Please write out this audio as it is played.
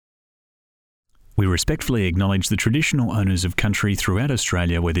We respectfully acknowledge the traditional owners of country throughout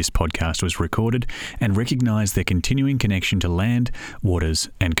Australia where this podcast was recorded and recognise their continuing connection to land, waters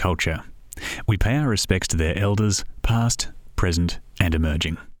and culture. We pay our respects to their elders, past, present and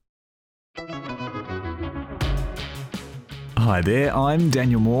emerging. Hi there, I'm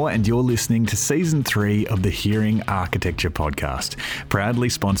Daniel Moore and you're listening to Season 3 of the Hearing Architecture Podcast, proudly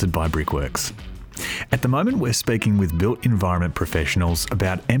sponsored by Brickworks. At the moment, we're speaking with built environment professionals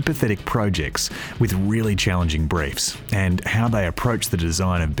about empathetic projects with really challenging briefs and how they approach the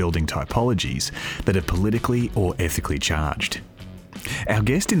design of building typologies that are politically or ethically charged. Our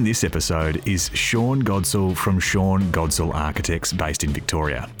guest in this episode is Sean Godsall from Sean Godsall Architects based in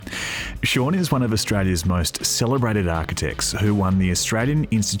Victoria. Sean is one of Australia's most celebrated architects who won the Australian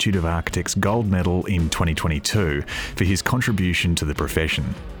Institute of Architects Gold Medal in 2022 for his contribution to the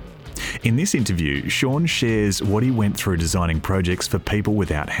profession. In this interview, Sean shares what he went through designing projects for people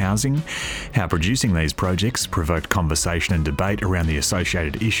without housing, how producing these projects provoked conversation and debate around the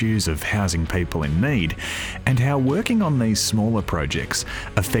associated issues of housing people in need, and how working on these smaller projects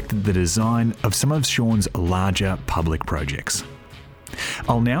affected the design of some of Sean's larger public projects.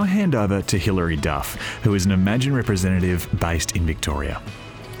 I'll now hand over to Hilary Duff, who is an Imagine representative based in Victoria.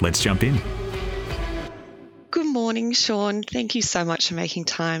 Let's jump in. Good morning, Sean. Thank you so much for making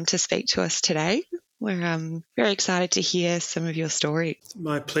time to speak to us today. We're very excited to hear some of your story.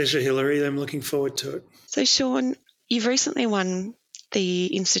 My pleasure, Hilary. I'm looking forward to it. So, Sean, you've recently won the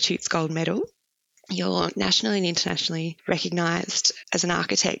Institute's Gold Medal. You're nationally and internationally recognised as an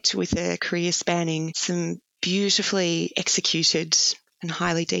architect with a career spanning some beautifully executed and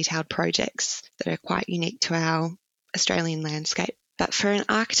highly detailed projects that are quite unique to our Australian landscape. But for an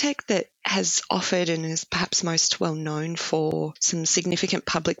architect that has offered and is perhaps most well known for some significant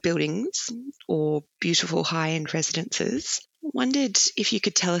public buildings or beautiful high-end residences, I wondered if you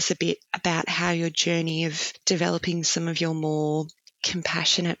could tell us a bit about how your journey of developing some of your more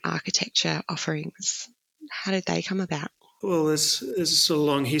compassionate architecture offerings, how did they come about? Well, there's a sort of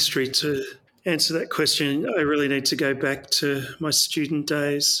long history to answer that question. I really need to go back to my student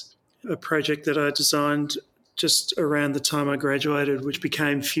days, a project that I designed just around the time I graduated, which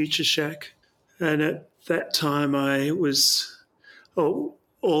became Future Shack. And at that time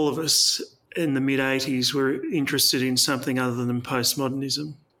all of us in the mid-80s were interested in something other than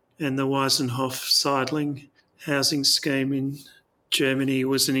postmodernism. And the Wiesenhof Seidling housing scheme in Germany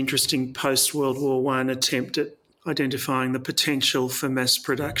was an interesting post-World War I attempt at identifying the potential for mass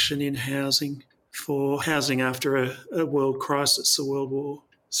production in housing, for housing after a world crisis, a world war.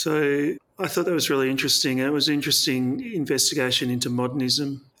 So I thought that was really interesting. It was an interesting investigation into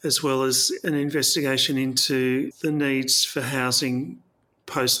modernism as well as an investigation into the needs for housing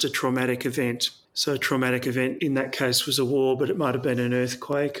post a traumatic event. So a traumatic event in that case was a war, but it might have been an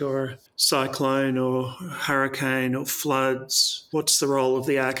earthquake or a cyclone or a hurricane or floods. What's the role of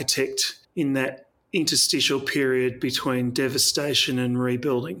the architect in that interstitial period between devastation and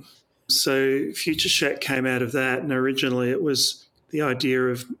rebuilding? So Future Shack came out of that, and originally it was the idea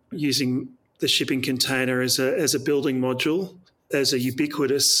of using the shipping container as a building module, as a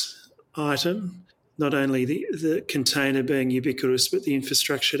ubiquitous item, not only the container being ubiquitous, but the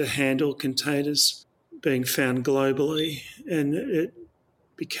infrastructure to handle containers being found globally. And it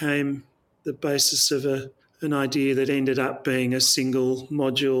became the basis of an idea that ended up being a single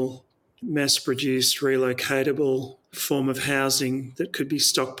module, mass-produced, relocatable form of housing that could be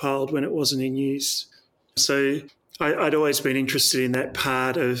stockpiled when it wasn't in use. So I'd always been interested in that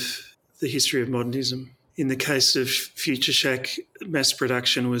part of the history of modernism. In the case of Future Shack, mass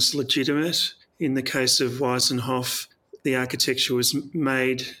production was legitimate. In the case of Wiesenhof, the architecture was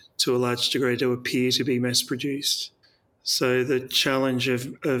made to a large degree to appear to be mass produced. So the challenge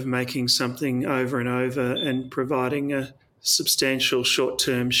of making something over and over and providing a substantial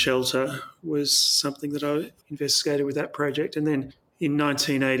short-term shelter was something that I investigated with that project. And then in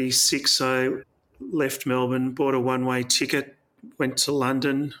 1986, I left Melbourne, bought a one-way ticket, went to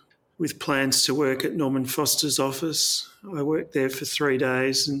London with plans to work at Norman Foster's office. I worked there for 3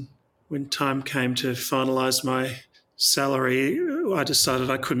 days, and when time came to finalise my salary, I decided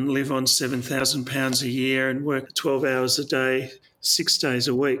I couldn't live on £7,000 a year and work 12 hours a day, 6 days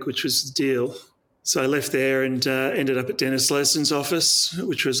a week, which was the deal. So I left there and ended up at Dennis Leson's office,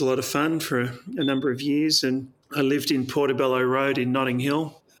 which was a lot of fun for a number of years. And I lived in Portobello Road in Notting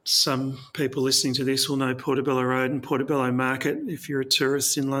Hill. Some people listening to this will know Portobello Road and Portobello Market. If you're a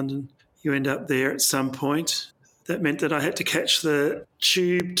tourist in London, you end up there at some point. That meant that I had to catch the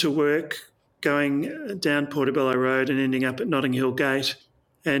tube to work going down Portobello Road and ending up at Notting Hill Gate.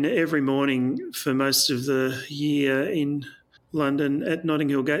 And every morning for most of the year in London, at Notting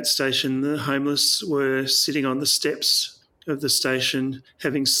Hill Gate Station, the homeless were sitting on the steps of the station,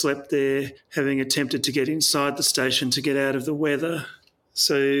 having slept there, having attempted to get inside the station to get out of the weather.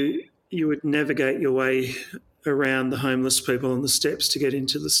 So you would navigate your way around the homeless people on the steps to get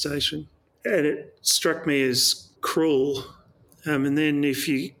into the station. And it struck me as cruel. And then if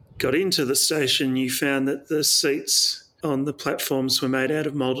you got into the station, you found that the seats on the platforms were made out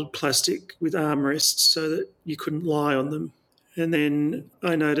of moulded plastic with armrests so that you couldn't lie on them. And then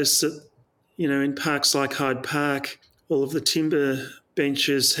I noticed that, in parks like Hyde Park, all of the timber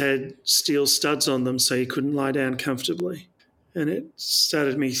benches had steel studs on them so you couldn't lie down comfortably. And it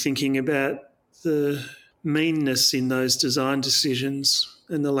started me thinking about the meanness in those design decisions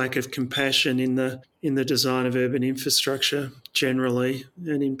and the lack of compassion in the design of urban infrastructure generally,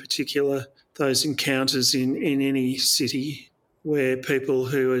 and in particular those encounters in any city where people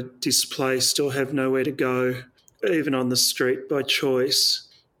who are displaced or have nowhere to go, even on the street by choice,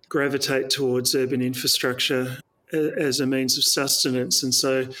 gravitate towards urban infrastructure as a means of sustenance. And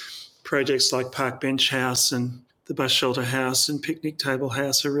so projects like Park Bench House and the Bus Shelter House and Picnic Table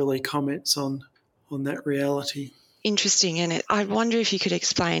House are really comments on that reality. Interesting. And I wonder if you could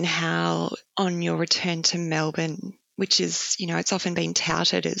explain how, on your return to Melbourne, which is, it's often been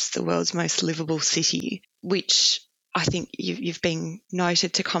touted as the world's most livable city, which I think you've been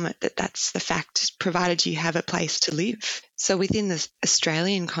noted to comment that that's the fact, provided you have a place to live. So within the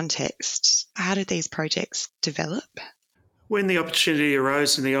Australian context, how did these projects develop? When the opportunity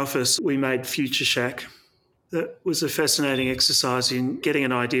arose in the office, we made Future Shack. That was a fascinating exercise in getting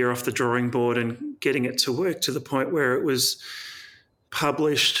an idea off the drawing board and getting it to work to the point where it was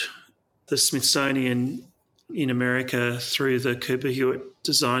published. The Smithsonian in America, through the Cooper Hewitt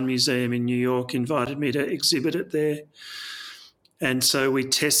Design Museum in New York, invited me to exhibit it there. And so we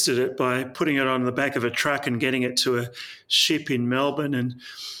tested it by putting it on the back of a truck and getting it to a ship in Melbourne and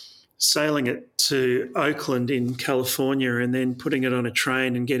sailing it to Oakland in California, and then putting it on a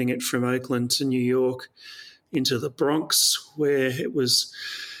train and getting it from Oakland to New York into the Bronx, where it was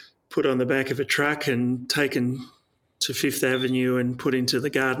put on the back of a truck and taken to Fifth Avenue and put into the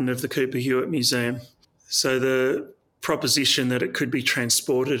garden of the Cooper Hewitt Museum. So the proposition that it could be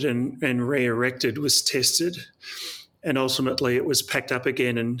transported and re-erected was tested, and ultimately it was packed up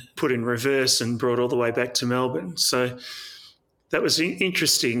again and put in reverse and brought all the way back to Melbourne. So that was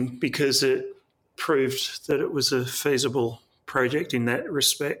interesting because it proved that it was a feasible project in that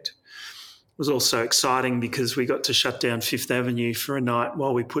respect. It was also exciting because we got to shut down Fifth Avenue for a night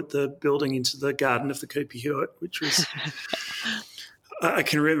while we put the building into the garden of the Cooper Hewitt, which was... I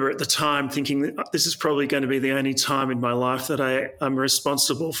can remember at the time thinking that this is probably going to be the only time in my life that I'm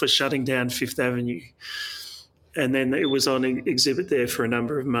responsible for shutting down Fifth Avenue. And then it was on exhibit there for a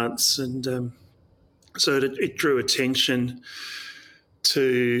number of months. And so it drew attention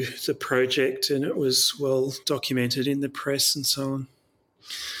to the project, and it was well documented in the press and so on.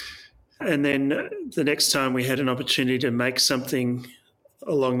 And then the next time we had an opportunity to make something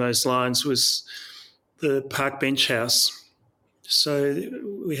along those lines was the Park Bench House. So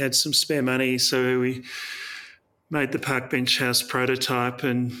we had some spare money, so we made the Park Bench House prototype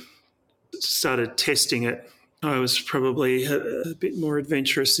and started testing it. I was probably a bit more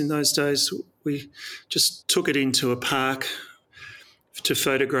adventurous in those days. We just took it into a park to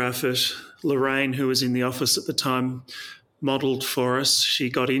photograph it. Lorraine, who was in the office at the time, modelled for us. She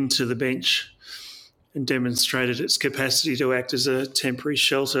got into the bench and demonstrated its capacity to act as a temporary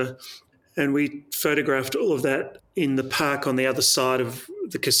shelter. And we photographed all of that in the park on the other side of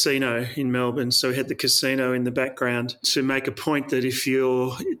the casino in Melbourne. So we had the casino in the background to make a point that if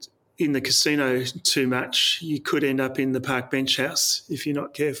you're in the casino too much, you could end up in the Park Bench House if you're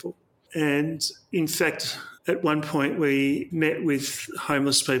not careful. And in fact, at one point we met with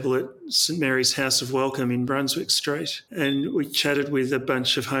homeless people at St Mary's House of Welcome in Brunswick Street, and we chatted with a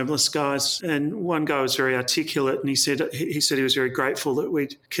bunch of homeless guys, and one guy was very articulate, and he said he was very grateful that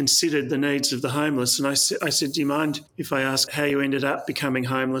we'd considered the needs of the homeless. And I said, do you mind if I ask how you ended up becoming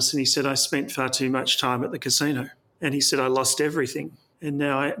homeless? And he said, I spent far too much time at the casino. And he said, I lost everything, and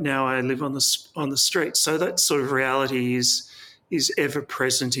now I live on the street. So that sort of reality is ever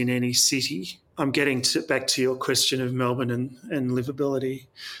present in any city. I'm getting back to your question of Melbourne and livability.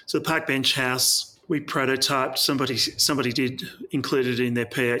 So the Park Bench House, we prototyped, somebody did include it in their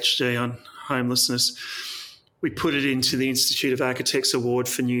PhD on homelessness. We put it into the Institute of Architects Award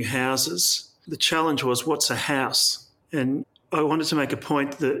for new houses. The challenge was, what's a house? And I wanted to make a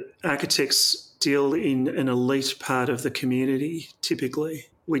point that architects deal in an elite part of the community, typically.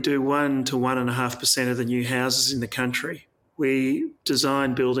 We do 1 to 1.5% of the new houses in the country. We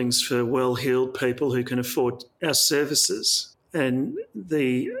design buildings for well-heeled people who can afford our services. and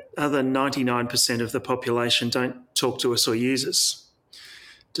the other 99% of the population don't talk to us or use us,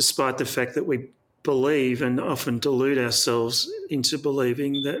 despite the fact that we believe and often delude ourselves into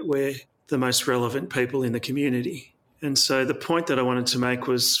believing that we're the most relevant people in the community. And so the point that I wanted to make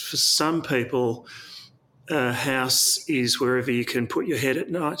was, for some people, a house is wherever you can put your head at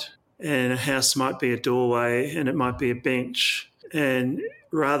night, and a house might be a doorway and it might be a bench. And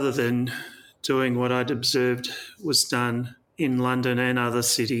rather than doing what I'd observed was done in London and other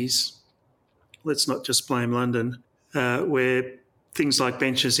cities, let's not just blame London, where things like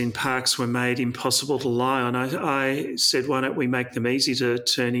benches in parks were made impossible to lie on, I said, why don't we make them easy to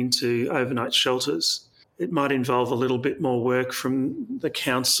turn into overnight shelters? It might involve a little bit more work from the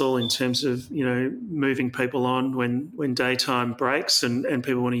council in terms of, moving people on when daytime breaks and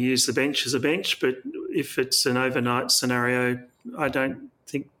people want to use the bench as a bench. But if it's an overnight scenario, I don't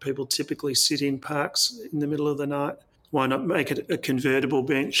think people typically sit in parks in the middle of the night. Why not make it a convertible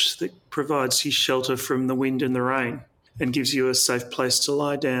bench that provides you shelter from the wind and the rain and gives you a safe place to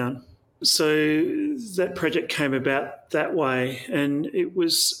lie down? So that project came about that way, and it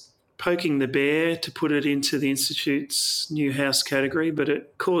was poking the bear to put it into the Institute's new house category, but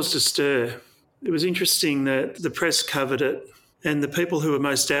it caused a stir. It was interesting that the press covered it, and the people who were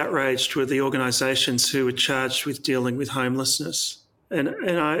most outraged were the organisations who were charged with dealing with homelessness. And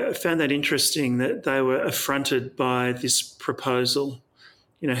I found that interesting, that they were affronted by this proposal.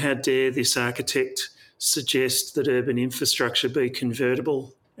 How dare this architect suggest that urban infrastructure be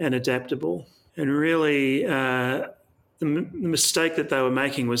convertible and adaptable? And really, the mistake that they were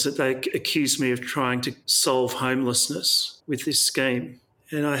making was that they accused me of trying to solve homelessness with this scheme.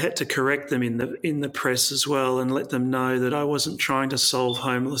 And I had to correct them in the press as well and let them know that I wasn't trying to solve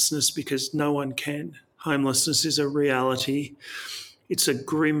homelessness, because no one can. Homelessness is a reality. It's a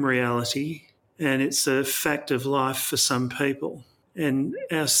grim reality, and it's a fact of life for some people. And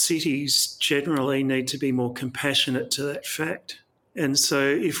our cities generally need to be more compassionate to that fact. And so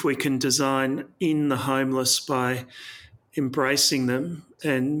if we can design in the homeless by embracing them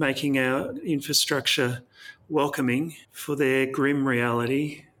and making our infrastructure welcoming for their grim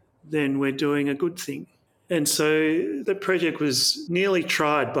reality, then we're doing a good thing. And so the project was nearly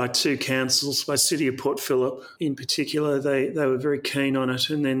tried by two councils, by City of Port Phillip in particular. They were very keen on it.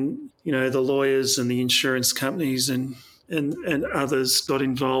 And then, the lawyers and the insurance companies and others got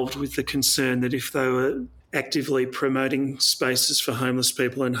involved with the concern that if they were actively promoting spaces for homeless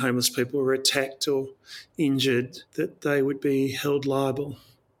people and homeless people were attacked or injured, that they would be held liable,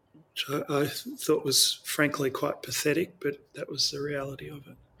 which I thought was frankly quite pathetic, but that was the reality of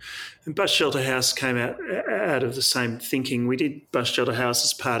it. And Bus Shelter House came out of the same thinking. We did Bus Shelter House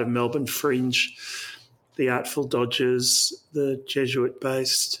as part of Melbourne Fringe. The Artful Dodgers, the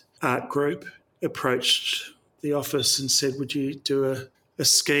Jesuit-based art group, approached the office and said, would you do a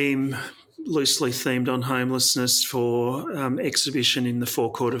scheme loosely themed on homelessness for exhibition in the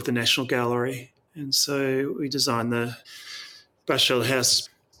forecourt of the National Gallery? And so we designed the Bus Shelter House.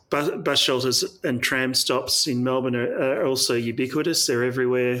 Bus shelters and tram stops in Melbourne are also ubiquitous. They're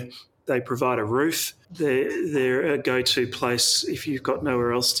everywhere. They provide a roof. They're a go-to place if you've got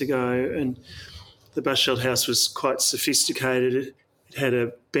nowhere else to go. And the Bus Shelter House was quite sophisticated. It had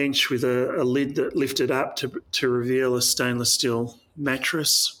a bench with a lid that lifted up to reveal a stainless steel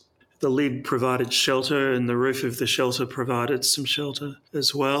mattress. The lid provided shelter, and the roof of the shelter provided some shelter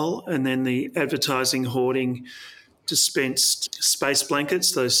as well. And then the advertising hoarding dispensed space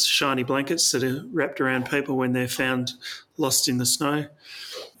blankets, those shiny blankets that are wrapped around people when they're found lost in the snow.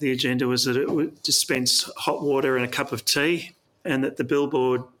 The agenda was that it would dispense hot water and a cup of tea, and that the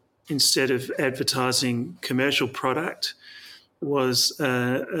billboard, instead of advertising commercial product, was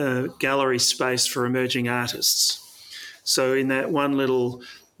a gallery space for emerging artists. So in that one little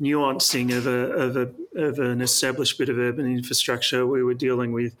nuancing of an established bit of urban infrastructure, we were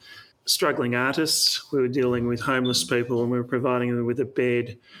dealing with struggling artists, we were dealing with homeless people, and we were providing them with a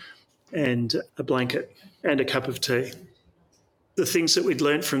bed and a blanket and a cup of tea. The things that we'd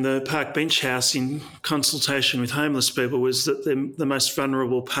learnt from the Park Bench House in consultation with homeless people was that the most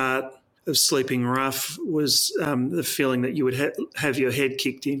vulnerable part of sleeping rough was the feeling that you would have your head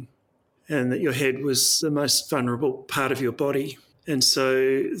kicked in, and that your head was the most vulnerable part of your body. And so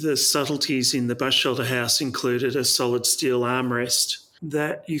the subtleties in the Bus Shelter House included a solid steel armrest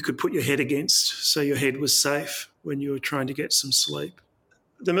that you could put your head against so your head was safe when you were trying to get some sleep.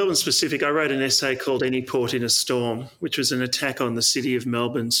 The Melbourne specific, I wrote an essay called Any Port in a Storm, which was an attack on the City of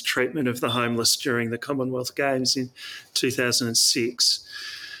Melbourne's treatment of the homeless during the Commonwealth Games in 2006,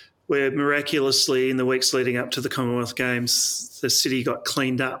 where miraculously in the weeks leading up to the Commonwealth Games, the city got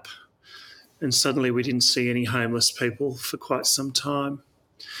cleaned up And suddenly we didn't see any homeless people for quite some time.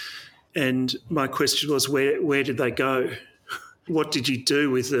 And my question was, where did they go? What did you do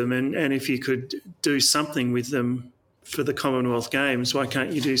with them? And if you could do something with them for the Commonwealth Games, why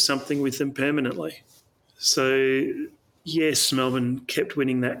can't you do something with them permanently? So, yes, Melbourne kept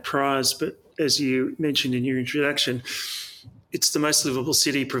winning that prize, but as you mentioned in your introduction, it's the most livable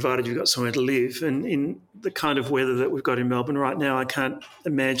city provided you've got somewhere to live. And in the kind of weather that we've got in Melbourne right now, I can't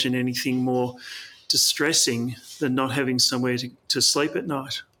imagine anything more distressing than not having somewhere to sleep at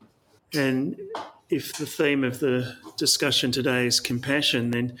night. And if the theme of the discussion today is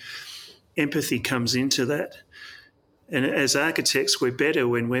compassion, then empathy comes into that. And as architects, we're better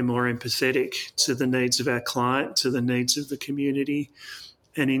when we're more empathetic to the needs of our client, to the needs of the community,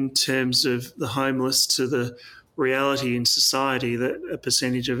 and in terms of the homeless, to the reality in society that a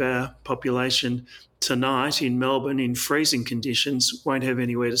percentage of our population tonight in Melbourne in freezing conditions won't have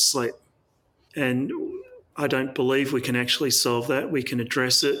anywhere to sleep. And I don't believe we can actually solve that. We can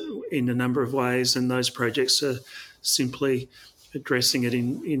address it in a number of ways, and those projects are simply addressing it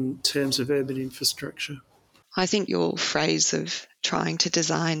in terms of urban infrastructure. I think your phrase of trying to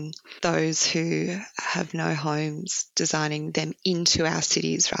design those who have no homes, designing them into our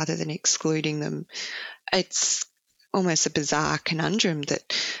cities rather than excluding them, it's almost a bizarre conundrum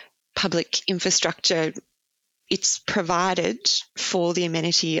that public infrastructure, it's provided for the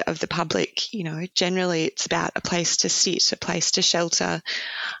amenity of the public. You know, generally it's about a place to sit, a place to shelter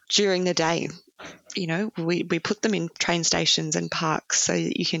during the day. You know, we put them in train stations and parks so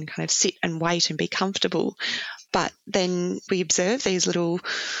that you can kind of sit and wait and be comfortable. But then we observe these little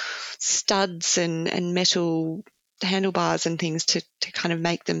studs and metal handlebars and things to kind of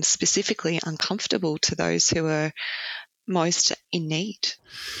make them specifically uncomfortable to those who are most in need.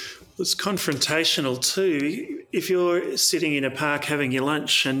 It's confrontational too. If you're sitting in a park having your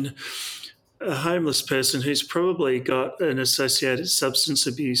lunch and a homeless person who's probably got an associated substance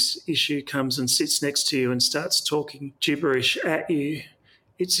abuse issue comes and sits next to you and starts talking gibberish at you,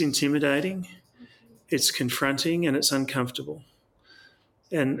 it's intimidating, it's confronting, and it's uncomfortable.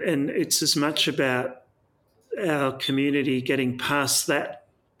 And it's as much about our community getting past that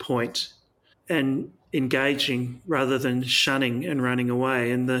point and engaging rather than shunning and running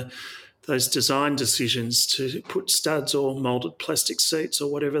away. And those design decisions to put studs or moulded plastic seats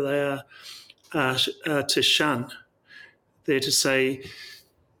or whatever they are to shun. They're to say,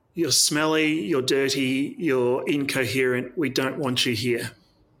 you're smelly, you're dirty, you're incoherent, we don't want you here.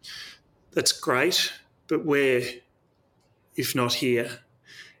 That's great, but where if not here?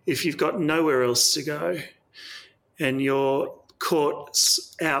 If you've got nowhere else to go and you're caught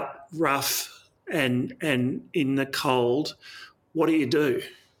out rough and in the cold, what do you do?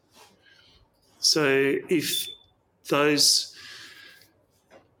 So if those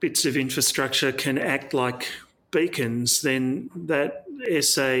bits of infrastructure can act like beacons, then that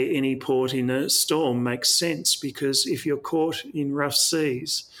essay, Any Port in a Storm, makes sense, because if you're caught in rough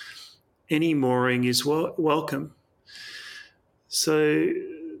seas, any mooring is welcome. So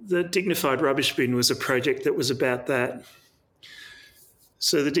the Dignified Rubbish Bin was a project that was about that.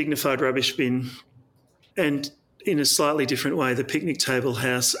 So the Dignified Rubbish Bin, and in a slightly different way, the Picnic Table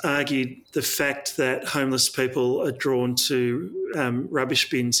House, argued the fact that homeless people are drawn to rubbish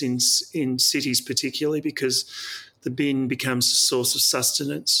bins in cities particularly because the bin becomes a source of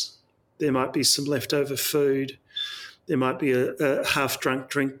sustenance. There might be some leftover food. There might be a half-drunk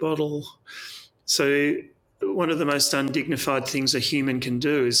drink bottle. So one of the most undignified things a human can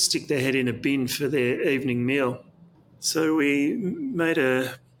do is stick their head in a bin for their evening meal. So we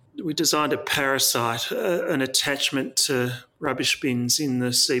designed a parasite, an attachment to rubbish bins in the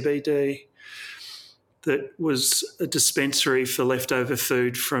CBD that was a dispensary for leftover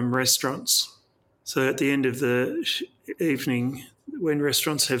food from restaurants. So at the end of the evening, when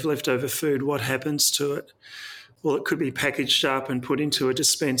restaurants have leftover food, what happens to it? Well, it could be packaged up and put into a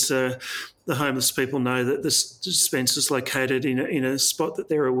dispenser. The homeless people know that this dispenser is located in a spot that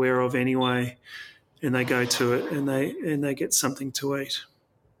they're aware of anyway, and they go to it and they get something to eat.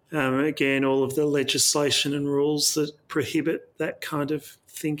 Again, all of the legislation and rules that prohibit that kind of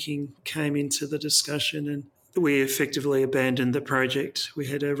thinking came into the discussion, and we effectively abandoned the project. We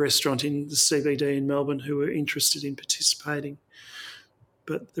had a restaurant in the CBD in Melbourne who were interested in participating,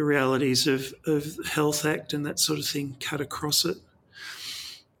 but the realities of Health Act and that sort of thing cut across it.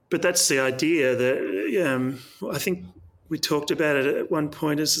 But that's the idea that I think we talked about it at one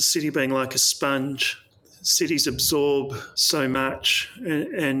point as the city being like a sponge. Cities absorb so much,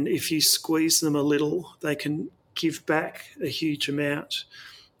 and if you squeeze them a little, they can give back a huge amount.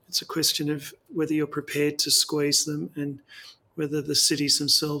 It's a question of whether you're prepared to squeeze them and whether the cities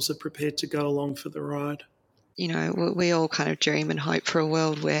themselves are prepared to go along for the ride. You know, we all kind of dream and hope for a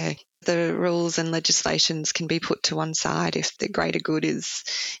world where the rules and legislations can be put to one side if the greater good is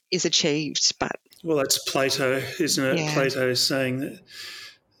achieved. But well, that's Plato, isn't it? Yeah. Plato is saying that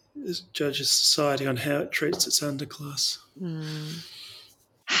it judges society on how it treats its underclass.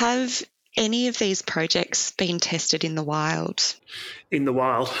 Have any of these projects been tested in the wild? In the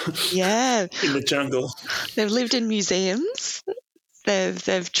wild. Yeah. In the jungle. They've lived in museums.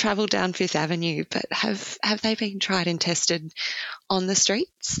 They've travelled down Fifth Avenue, but have they been tried and tested on the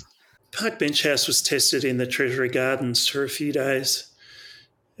streets? Park Bench House was tested in the Treasury Gardens for a few days,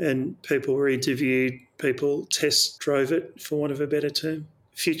 and people were interviewed. People test drove it, for want of a better term.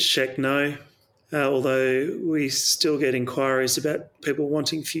 Future Shack, no. Although we still get inquiries about people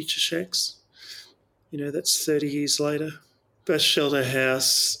wanting Future Shacks. You know, that's 30 years later. Bus Shelter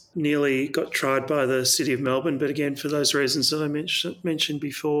House nearly got tried by the City of Melbourne, but again, for those reasons that I mentioned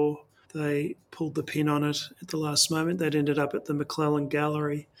before, they pulled the pin on it at the last moment. They'd ended up at the McClellan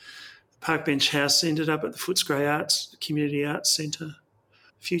Gallery. Park Bench House ended up at the Footscray Community Arts Centre.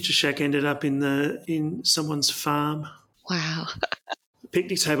 Future Shack ended up in someone's farm. Wow.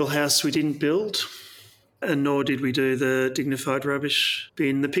 Picnic Table House we didn't build, and nor did we do the dignified rubbish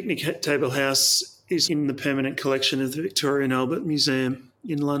bin. The Picnic Table House is in the permanent collection of the Victoria and Albert Museum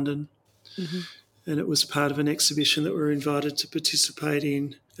in London. And it was part of an exhibition that we were invited to participate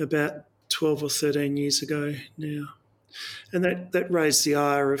in about 12 or 13 years ago now. And that raised the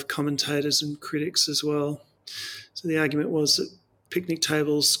ire of commentators and critics as well. So the argument was that picnic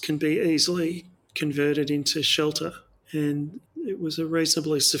tables can be easily converted into shelter, and it was a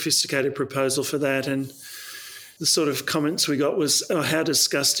reasonably sophisticated proposal for that. And the sort of comments we got was, oh, how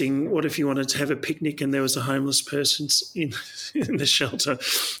disgusting, what if you wanted to have a picnic and there was a homeless person in the shelter?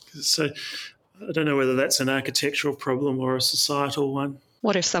 So I don't know whether that's an architectural problem or a societal one.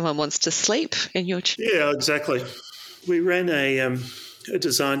 What if someone wants to sleep in your... Yeah, exactly. We ran a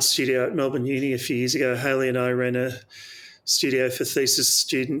design studio at Melbourne Uni a few years ago. Hayley and I ran a studio for thesis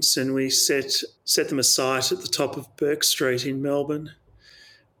students, and we set them a site at the top of Burke Street in Melbourne,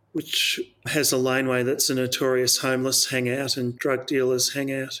 which has a laneway that's a notorious homeless hangout and drug dealers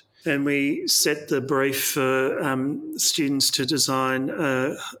hangout. And we set the brief for students to design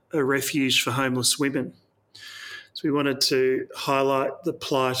a refuge for homeless women. So we wanted to highlight the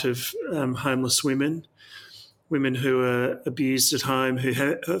plight of homeless women who are abused at home,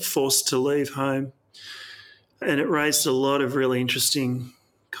 who are forced to leave home. And it raised a lot of really interesting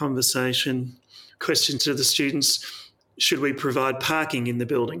conversation. Question to the students, should we provide parking in the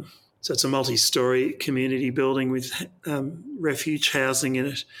building? So it's a multi-storey community building with refuge housing in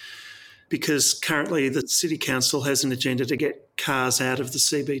it, because currently the City Council has an agenda to get cars out of the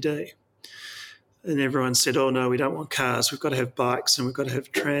CBD. And everyone said, oh, no, we don't want cars. We've got to have bikes and we've got to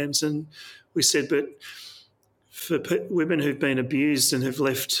have trams. And we said, but for women who've been abused and have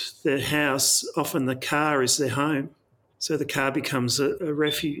left their house, often the car is their home. So the car becomes a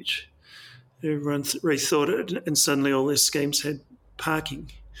refuge. Everyone rethought it, and suddenly all their schemes had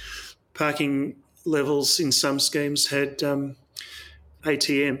parking. Parking levels in some schemes had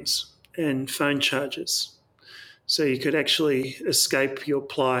ATMs and phone chargers. So you could actually escape your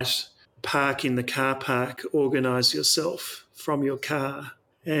plight, park in the car park, organise yourself from your car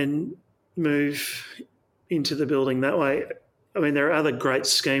and move into the building that way. I mean, there are other great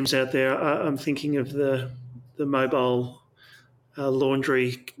schemes out there. I'm thinking of the mobile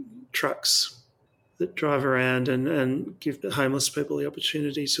laundry trucks that drive around and give the homeless people the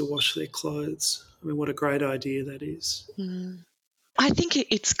opportunity to wash their clothes. I mean, what a great idea that is. I think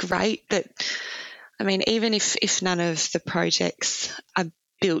it's great that, I mean, even if none of the projects are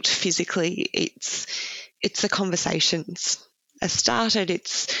built physically, it's the conversations are started.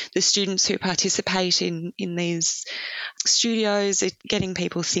 It's the students who participate in these studios, getting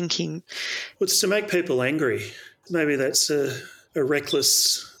people thinking. Well, it's to make people angry. Maybe that's a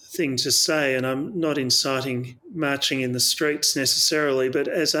reckless thing to say, and I'm not inciting marching in the streets necessarily, but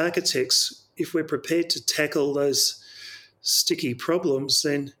as architects, if we're prepared to tackle those sticky problems,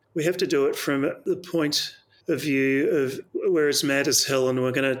 then we have to do it from the point of view of we're as mad as hell and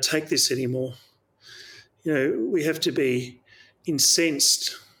we're going to take this anymore. You know, we have to be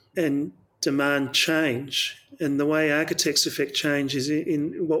incensed and demand change, and the way architects affect change is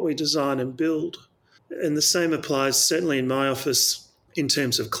in what we design and build. And the same applies certainly in my office in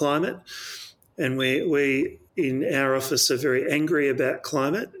terms of climate, and we in our office are very angry about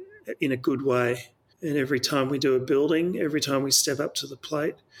climate in a good way. And every time we do a building, every time we step up to the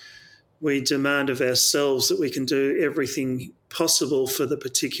plate, we demand of ourselves that we can do everything possible for the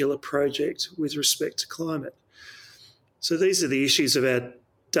particular project with respect to climate. So these are the issues of our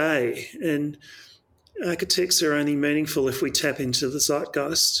day, and architects are only meaningful if we tap into the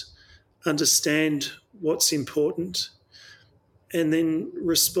zeitgeist, understand what's important, and then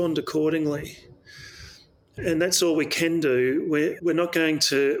respond accordingly. And that's all we can do. We're not going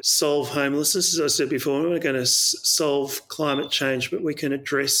to solve homelessness, as I said before. We're not going to solve climate change, but we can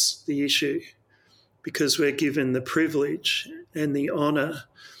address the issue because we're given the privilege and the honour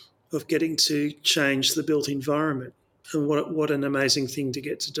of getting to change the built environment. And what an amazing thing to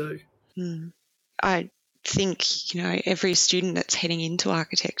get to do. I think, every student that's heading into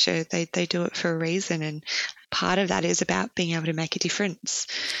architecture, they do it for a reason. And part of that is about being able to make a difference.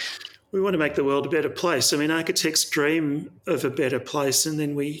 We want to make the world a better place. I mean, architects dream of a better place and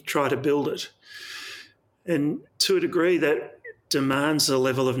then we try to build it. And to a degree, that demands a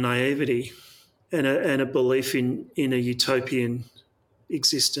level of naivety and a belief in a utopian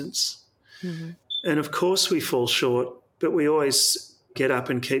existence. Mm-hmm. And of course we fall short, but we always get up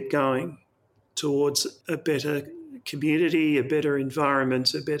and keep going towards a better community, a better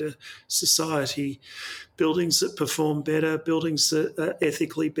environment, a better society, buildings that perform better, buildings that are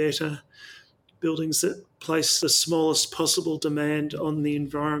ethically better, buildings that place the smallest possible demand on the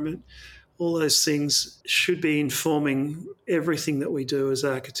environment. All those things should be informing everything that we do as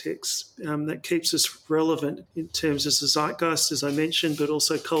architects. That keeps us relevant in terms of the zeitgeist, as I mentioned, but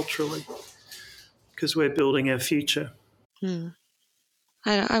also culturally, because we're building our future.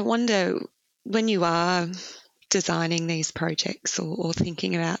 I wonder, when you are designing these projects or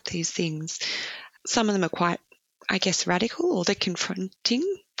thinking about these things, some of them are quite, I guess, radical, or they're confronting.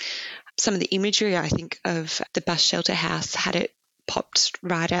 Some of the imagery, I think, of the bus shelter house had it popped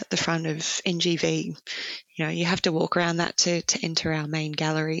right out the front of NGV. You have to walk around that to enter our main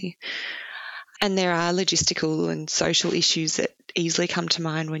gallery. And there are logistical and social issues that easily come to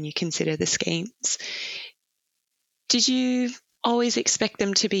mind when you consider the schemes. Did you always expect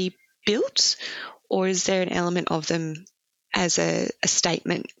them to be built, or is there an element of them as a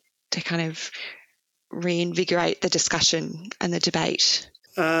statement to kind of reinvigorate the discussion and the debate?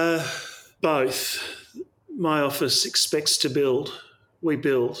 Both. My office expects to build. We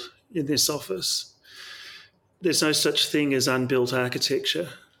build in this office. There's no such thing as unbuilt architecture.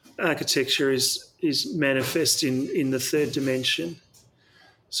 Architecture is manifest in the third dimension.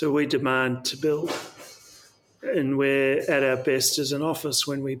 So we demand to build. And we're at our best as an office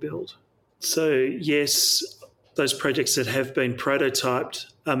when we build. So yes, those projects that have been prototyped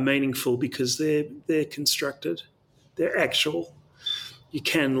are meaningful because they're constructed. They're actual. You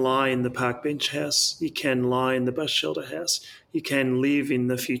can lie in the park bench house. You can lie in the bus shelter house. You can live in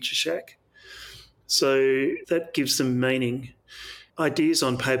the future shack. So that gives them meaning. Ideas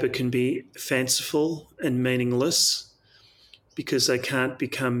on paper can be fanciful and meaningless because they can't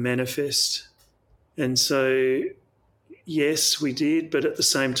become manifest. And so, yes, we did, but at the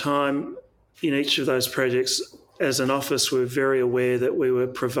same time, in each of those projects, as an office, we're very aware that we were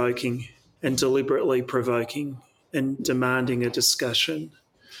provoking and deliberately provoking and demanding a discussion.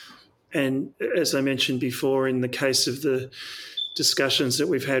 And as I mentioned before, in the case of the discussions that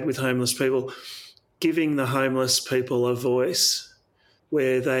we've had with homeless people, giving the homeless people a voice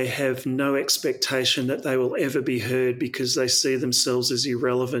where they have no expectation that they will ever be heard because they see themselves as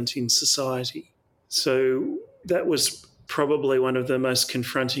irrelevant in society. So that was probably one of the most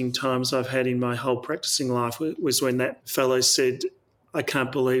confronting times I've had in my whole practicing life, was when that fellow said, "I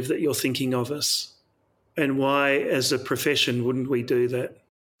can't believe that you're thinking of us." And why, as a profession, wouldn't we do that?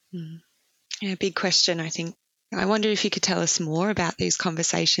 Yeah, big question, I think. I wonder if you could tell us more about these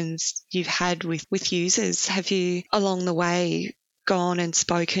conversations you've had with users. Have you, along the way, gone and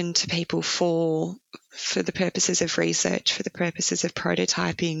spoken to people for the purposes of research, for the purposes of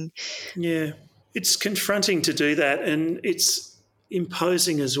prototyping? Yeah, it's confronting to do that, and it's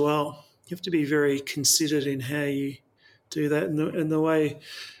imposing as well. You have to be very considered in how you do that, and the way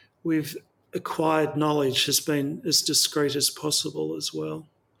we've acquired knowledge has been as discreet as possible as well.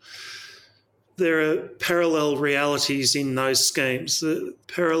 There are parallel realities in those schemes. The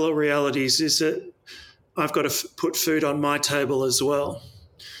parallel realities is that I've got to put food on my table as well.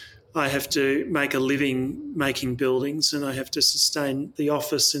 I have to make a living making buildings, and I have to sustain the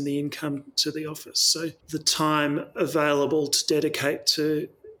office and the income to the office. So the time available to dedicate to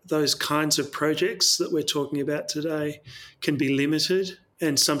those kinds of projects that we're talking about today can be limited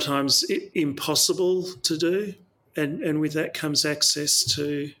and sometimes impossible to do. And with that comes access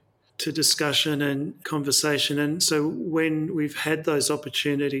to discussion and conversation. And so when we've had those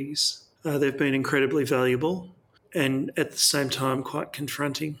opportunities, they've been incredibly valuable and at the same time quite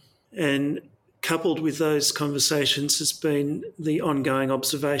confronting. And coupled with those conversations has been the ongoing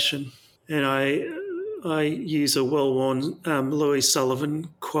observation. And I I use a well-worn Louis Sullivan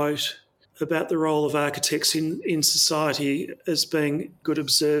quote about the role of architects in society as being good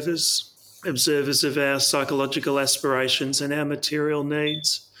observers of our psychological aspirations and our material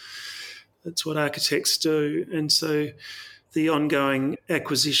needs. That's what architects do. And so the ongoing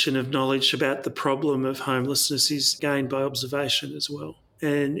acquisition of knowledge about the problem of homelessness is gained by observation as well.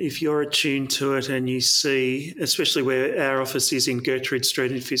 And if you're attuned to it and you see, especially where our office is in Gertrude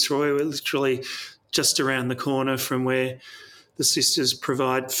Street in Fitzroy, we're literally just around the corner from where the sisters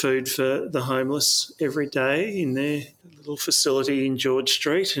provide food for the homeless every day in their little facility in George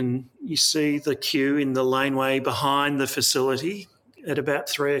Street, and you see the queue in the laneway behind the facility at about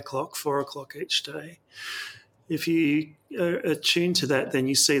 3 o'clock, 4 o'clock each day. If you are attuned to that, then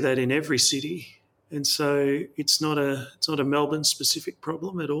you see that in every city. And so it's not a Melbourne-specific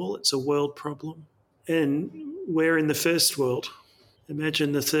problem at all. It's a world problem. And we're in the first world.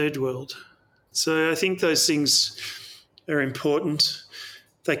 Imagine the third world. So I think those things are important.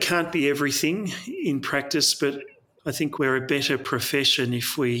 They can't be everything in practice, but I think we're a better profession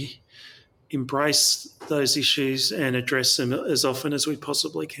if we embrace those issues and address them as often as we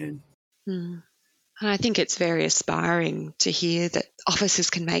possibly can. Mm. And I think it's very aspiring to hear that officers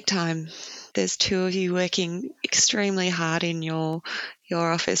can make time. There's two of you working extremely hard in your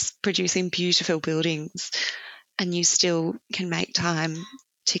office, producing beautiful buildings, and you still can make time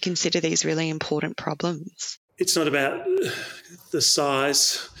to consider these really important problems. It's not about the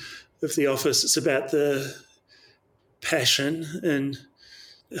size of the office, it's about the passion. And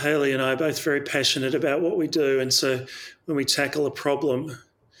Hayley and I are both very passionate about what we do. And so when we tackle a problem,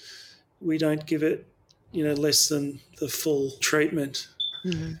 we don't give it, less than the full treatment.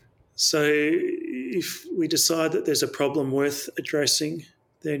 Mm-hmm. So if we decide that there's a problem worth addressing,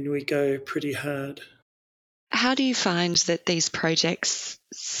 then we go pretty hard. How do you find that these projects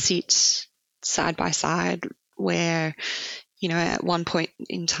sit side by side where, at one point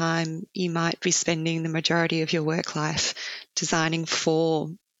in time you might be spending the majority of your work life designing for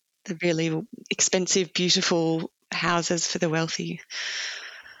the really expensive, beautiful houses for the wealthy?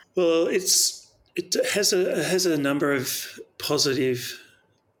 Well, it has a number of positive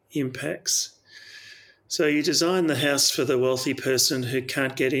impacts. So you design the house for the wealthy person who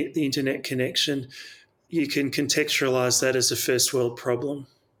can't get the internet connection. You can contextualise that as a first world problem.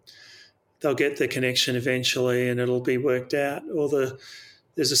 They'll get the connection eventually and it'll be worked out. Or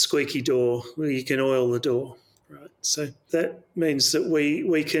there's a squeaky door, well, you can oil the door, right? So that means that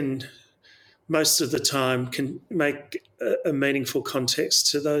we can, most of the time, can make a meaningful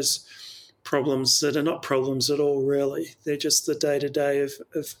context to those problems that are not problems at all, really. They're just the day-to-day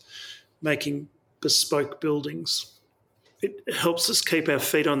of making bespoke buildings. It helps us keep our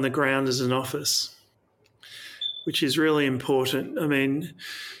feet on the ground as an office, which is really important. I mean,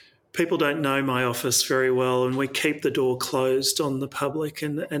 people don't know my office very well, and we keep the door closed on the public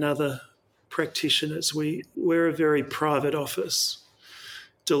and other practitioners. We're a very private office,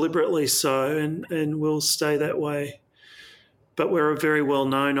 deliberately so, and we'll stay that way. But we're a very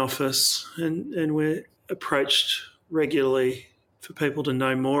well-known office, and we're approached regularly for people to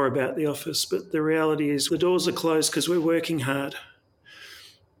know more about the office. But the reality is the doors are closed because we're working hard,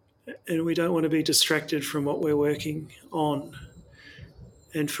 and we don't want to be distracted from what we're working on.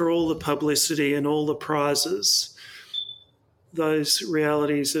 And for all the publicity and all the prizes, those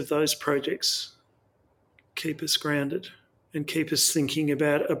realities of those projects keep us grounded and keep us thinking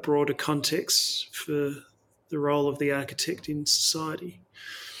about a broader context for the role of the architect in society.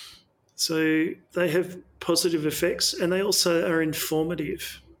 So they have positive effects, and they also are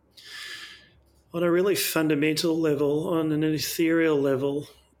informative. On a really fundamental level, on an ethereal level,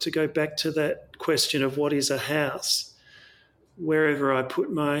 to go back to that question of what is a house, wherever I put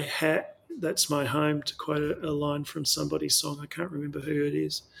my hat, that's my home, to quote a line from somebody's song, I can't remember who it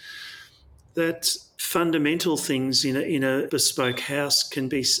is. That fundamental things in a bespoke house can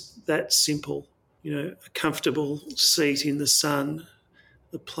be that simple. A comfortable seat in the sun,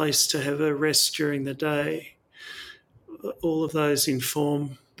 a place to have a rest during the day. All of those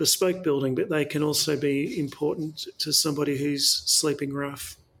inform bespoke building, but they can also be important to somebody who's sleeping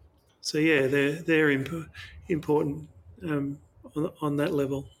rough. So, yeah, they're important on that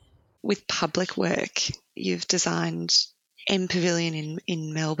level. With public work, you've designed M Pavilion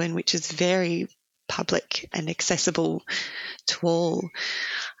in Melbourne, which is very public and accessible to all.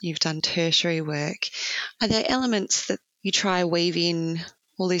 You've done tertiary work. Are there elements that you try weave in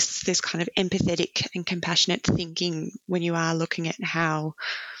all this kind of empathetic and compassionate thinking when you are looking at how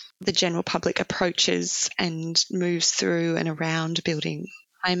the general public approaches and moves through and around building?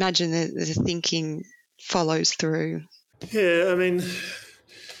 I imagine that the thinking follows through. Yeah, I mean,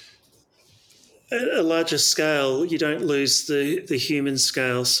 At a larger scale, you don't lose the human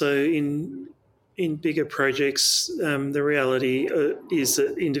scale. So in bigger projects, the reality is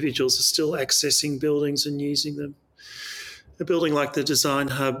that individuals are still accessing buildings and using them. A building like the Design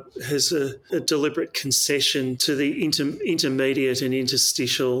Hub has a deliberate concession to the intermediate and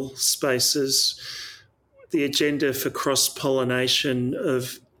interstitial spaces. The agenda for cross-pollination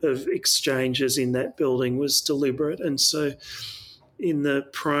of exchanges in that building was deliberate. And so in the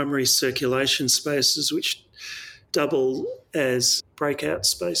primary circulation spaces, which double as breakout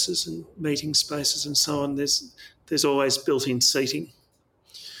spaces and meeting spaces and so on, there's always built-in seating.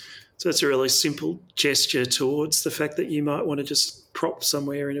 So it's a really simple gesture towards the fact that you might want to just prop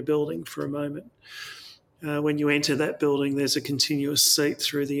somewhere in a building for a moment. When you enter that building, there's a continuous seat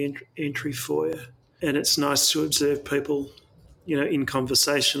through the entry foyer, and it's nice to observe people, in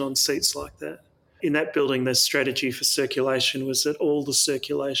conversation on seats like that. In that building, the strategy for circulation was that all the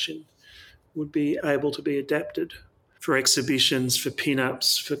circulation would be able to be adapted for exhibitions, for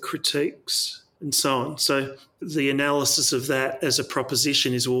pin-ups, for critiques, and so on. So the analysis of that as a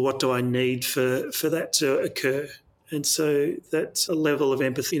proposition is, well, what do I need for that to occur? And so that's a level of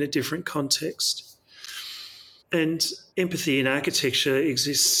empathy in a different context. And empathy in architecture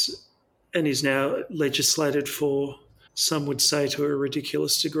exists and is now legislated for, some would say to a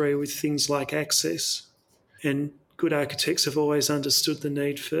ridiculous degree, with things like access. And good architects have always understood the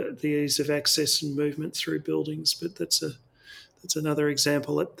need for the ease of access and movement through buildings, but that's another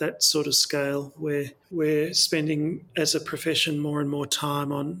example at that sort of scale where we're spending as a profession more and more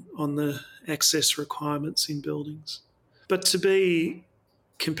time on the access requirements in buildings. But to be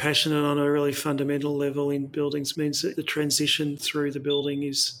compassionate on a really fundamental level in buildings means that the transition through the building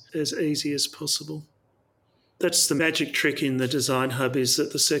is as easy as possible. That's the magic trick in the Design Hub, is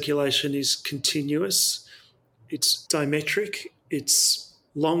that the circulation is continuous, it's dimetric, it's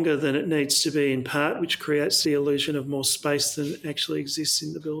longer than it needs to be in part, which creates the illusion of more space than actually exists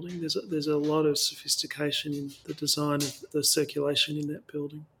in the building. There's a lot of sophistication in the design of the circulation in that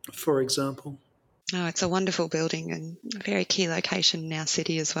building, for example. Oh, it's a wonderful building and a very key location in our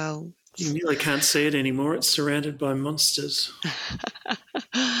city as well. You nearly can't see it anymore. It's surrounded by monsters.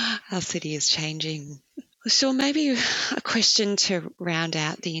 Our city is changing. Well, Sean, maybe a question to round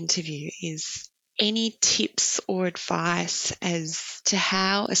out the interview is, any tips or advice as to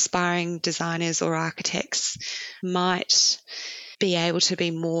how aspiring designers or architects might be able to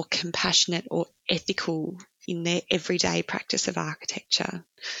be more compassionate or ethical in their everyday practice of architecture,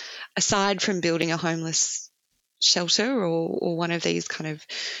 aside from building a homeless shelter or one of these kind of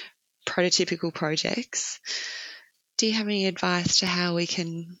prototypical projects? Do you have any advice to how we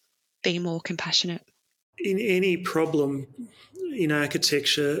can be more compassionate? In any problem in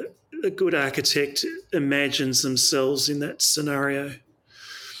architecture, a good architect imagines themselves in that scenario.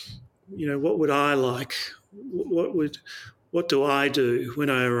 What would I like? What do I do when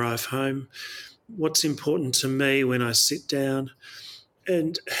I arrive home? What's important to me when I sit down?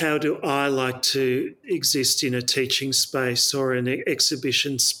 And how do I like to exist in a teaching space or an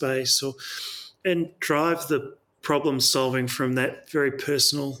exhibition space, and drive the problem solving from that very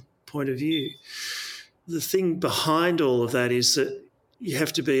personal point of view? The thing behind all of that is that you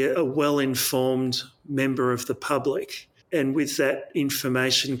have to be a well-informed member of the public, and with that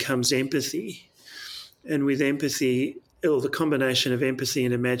information comes empathy. And with empathy, or the combination of empathy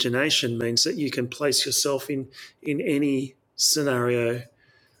and imagination, means that you can place yourself in any scenario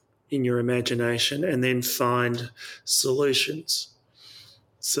in your imagination and then find solutions.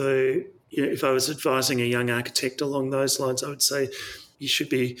 So, if I was advising a young architect along those lines, I would say you should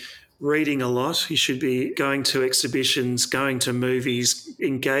be reading a lot. You should be going to exhibitions, going to movies,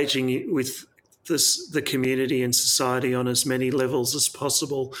 engaging with the community and society on as many levels as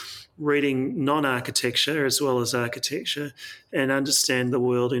possible, reading non-architecture as well as architecture, and understand the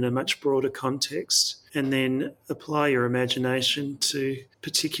world in a much broader context, and then apply your imagination to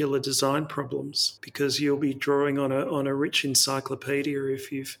particular design problems, because you'll be drawing on a rich encyclopedia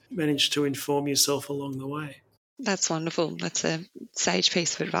if you've managed to inform yourself along the way. That's wonderful. That's a sage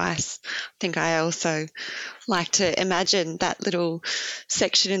piece of advice. I think I also like to imagine that little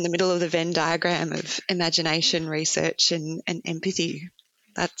section in the middle of the Venn diagram of imagination, research and empathy.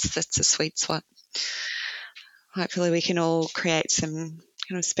 That's a sweet spot. Hopefully we can all create some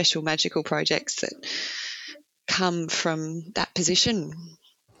kind of special magical projects that come from that position.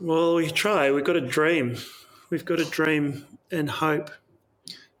 Well, we try. We've got to dream. We've got to dream and hope.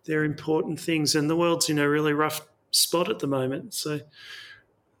 They're important things, and the world's in a really rough spot at the moment. So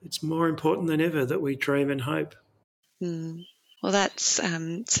it's more important than ever that we dream and hope. Well, that's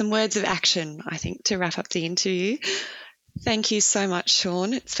some words of action, I think, to wrap up the interview. Thank you so much,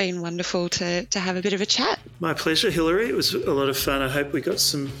 Sean. It's been wonderful to have a bit of a chat. My pleasure, Hilary. It was a lot of fun. I hope we got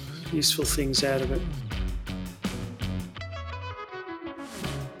some useful things out of it.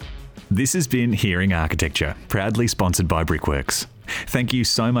 This has been Hearing Architecture, proudly sponsored by Brickworks. Thank you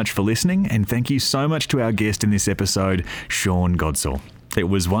so much for listening, and thank you so much to our guest in this episode, Sean Godsall. It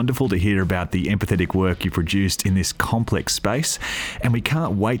was wonderful to hear about the empathetic work you produced in this complex space, and we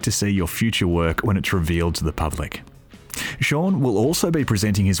can't wait to see your future work when it's revealed to the public. Sean will also be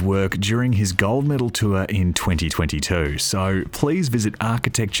presenting his work during his gold medal tour in 2022, so please visit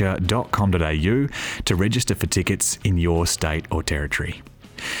architecture.com.au to register for tickets in your state or territory.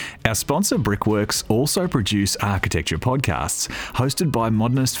 Our sponsor Brickworks also produce architecture podcasts hosted by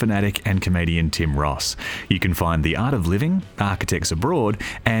modernist fanatic and comedian Tim Ross. You can find The Art of Living, Architects Abroad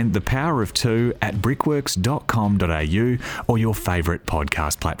and The Power of Two at brickworks.com.au or your favourite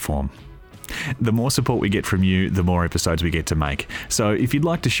podcast platform. The more support we get from you, the more episodes we get to make. So if you'd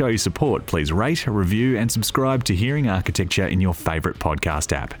like to show your support, please rate, review and subscribe to Hearing Architecture in your favourite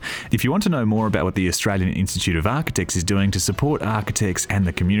podcast app. If you want to know more about what the Australian Institute of Architects is doing to support architects and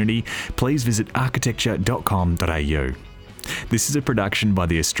the community, please visit architecture.com.au. This is a production by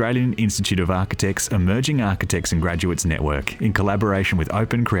the Australian Institute of Architects Emerging Architects and Graduates Network in collaboration with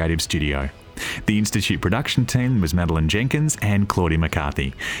Open Creative Studio. The Institute production team was Madeline Jenkins and Claudia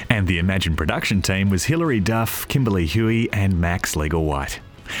McCarthy, and the Imagine production team was Hilary Duff, Kimberly Huey and Max Legal White.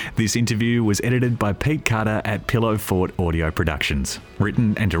 This interview was edited by Pete Carter at Pillow Fort Audio Productions,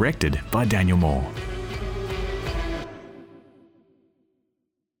 written and directed by Daniel Moore.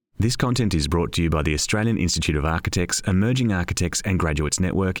 This content is brought to you by the Australian Institute of Architects, Emerging Architects and Graduates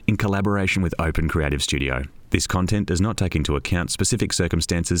Network in collaboration with Open Creative Studio. This content does not take into account specific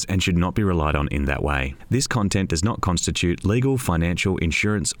circumstances and should not be relied on in that way. This content does not constitute legal, financial,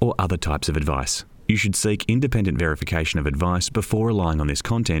 insurance, or other types of advice. You should seek independent verification of advice before relying on this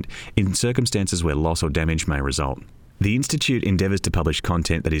content in circumstances where loss or damage may result. The Institute endeavours to publish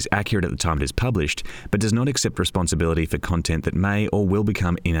content that is accurate at the time it is published, but does not accept responsibility for content that may or will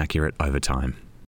become inaccurate over time.